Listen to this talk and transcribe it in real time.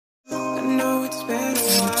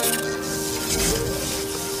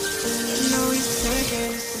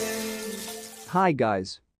Hi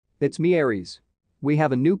guys. It's me Aries. We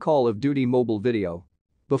have a new Call of Duty mobile video.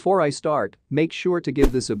 Before I start, make sure to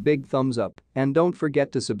give this a big thumbs up and don't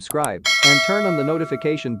forget to subscribe and turn on the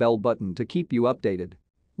notification bell button to keep you updated.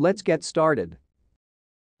 Let's get started.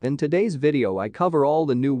 In today's video I cover all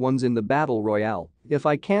the new ones in the Battle Royale. If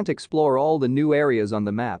I can't explore all the new areas on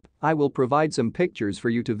the map, I will provide some pictures for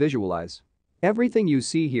you to visualize. Everything you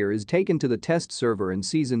see here is taken to the test server in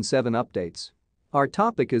Season 7 updates. Our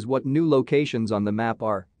topic is what new locations on the map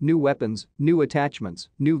are, new weapons, new attachments,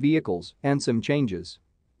 new vehicles, and some changes.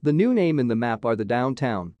 The new name in the map are the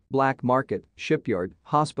Downtown, Black Market, Shipyard,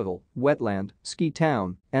 Hospital, Wetland, Ski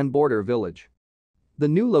Town, and Border Village. The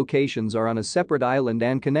new locations are on a separate island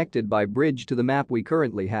and connected by bridge to the map we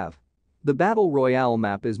currently have. The Battle Royale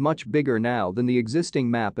map is much bigger now than the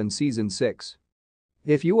existing map in Season 6.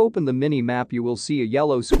 If you open the mini-map you will see a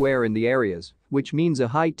yellow square in the areas, which means a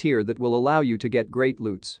high tier that will allow you to get great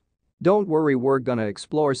loots. Don't worry, we're gonna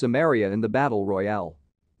explore some area in the Battle Royale.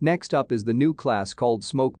 Next up is the new class called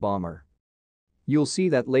Smoke Bomber. You'll see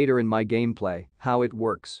that later in my gameplay, how it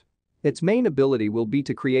works. Its main ability will be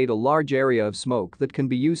to create a large area of smoke that can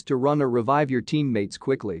be used to run or revive your teammates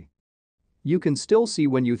quickly. You can still see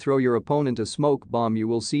when you throw your opponent a smoke bomb, you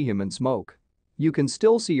will see him in smoke. You can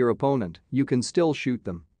still see your opponent, you can still shoot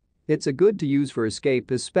them. It's a good to use for escape,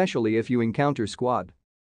 especially if you encounter squad.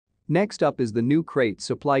 Next up is the new crate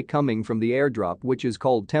supply coming from the airdrop, which is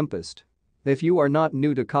called Tempest. If you are not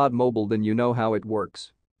new to COD Mobile then you know how it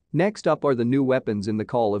works. Next up are the new weapons in the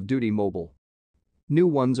Call of Duty Mobile. New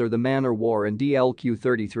ones are the Man o' War and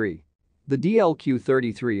DLQ-33. The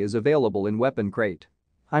DLQ-33 is available in Weapon Crate.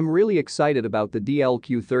 I'm really excited about the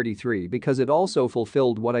DLQ-33 because it also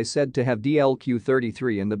fulfilled what I said to have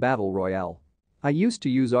DLQ-33 in the Battle Royale. I used to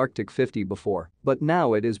use Arctic 50 before, but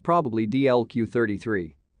now it is probably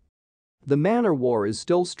DLQ-33. The Man o' War is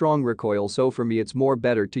still strong recoil, so for me it's more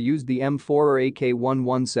better to use the M4 or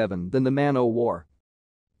AK-117 than the Man o' War.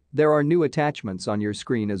 There are new attachments on your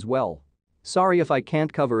screen as well. Sorry if I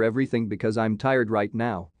can't cover everything because I'm tired right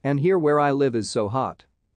now, and here where I live is so hot.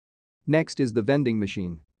 Next is the vending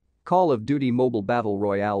machine. Call of Duty Mobile Battle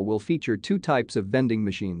Royale will feature two types of vending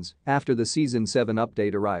machines after the Season 7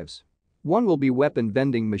 update arrives. One will be weapon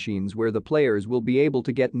vending machines where the players will be able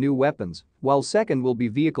to get new weapons, while second will be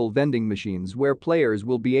vehicle vending machines where players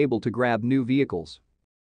will be able to grab new vehicles.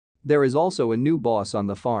 There is also a new boss on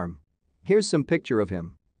the farm. Here's some picture of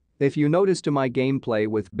him. If you notice to my gameplay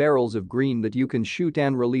with barrels of green that you can shoot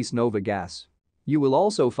and release Nova gas. You will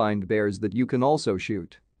also find bears that you can also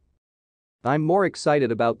shoot. I'm more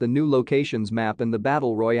excited about the new locations map in the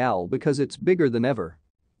Battle Royale because it's bigger than ever.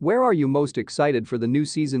 Where are you most excited for the new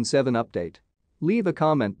Season 7 update? Leave a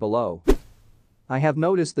comment below. I have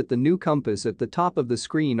noticed that the new compass at the top of the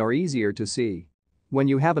screen are easier to see. When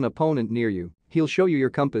you have an opponent near you, he'll show you your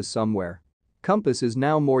compass somewhere. Compass is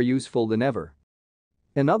now more useful than ever.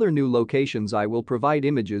 In other new locations I will provide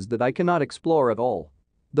images that I cannot explore at all.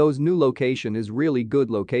 Those new location is really good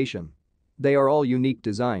location. They are all unique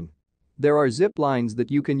design. There are zip lines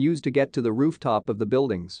that you can use to get to the rooftop of the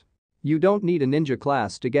buildings. You don't need a ninja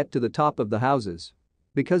class to get to the top of the houses.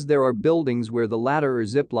 Because there are buildings where the ladder or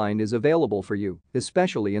zip line is available for you,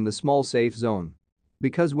 especially in the small safe zone.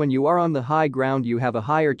 Because when you are on the high ground you have a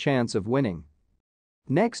higher chance of winning.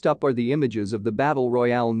 Next up are the images of the Battle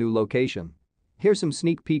Royale new location. Here's some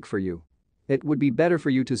sneak peek for you. It would be better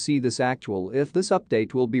for you to see this actual if this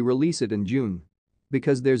update will be released in June.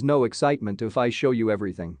 Because there's no excitement if I show you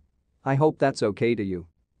everything. I hope that's okay to you.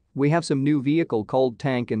 We have some new vehicle called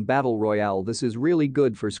Tank in Battle Royale. This is really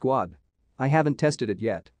good for squad. I haven't tested it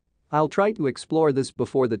yet. I'll try to explore this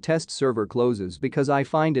before the test server closes because I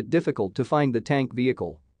find it difficult to find the tank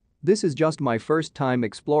vehicle. This is just my first time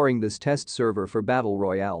exploring this test server for Battle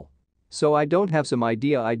Royale. So I don't have some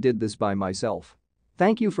idea, I did this by myself.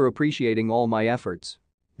 Thank you for appreciating all my efforts.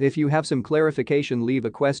 If you have some clarification, leave a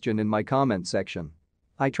question in my comment section.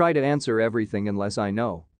 I try to answer everything unless I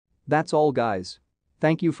know. That's all guys.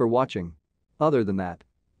 Thank you for watching. Other than that,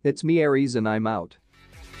 it's me Aries and I'm out.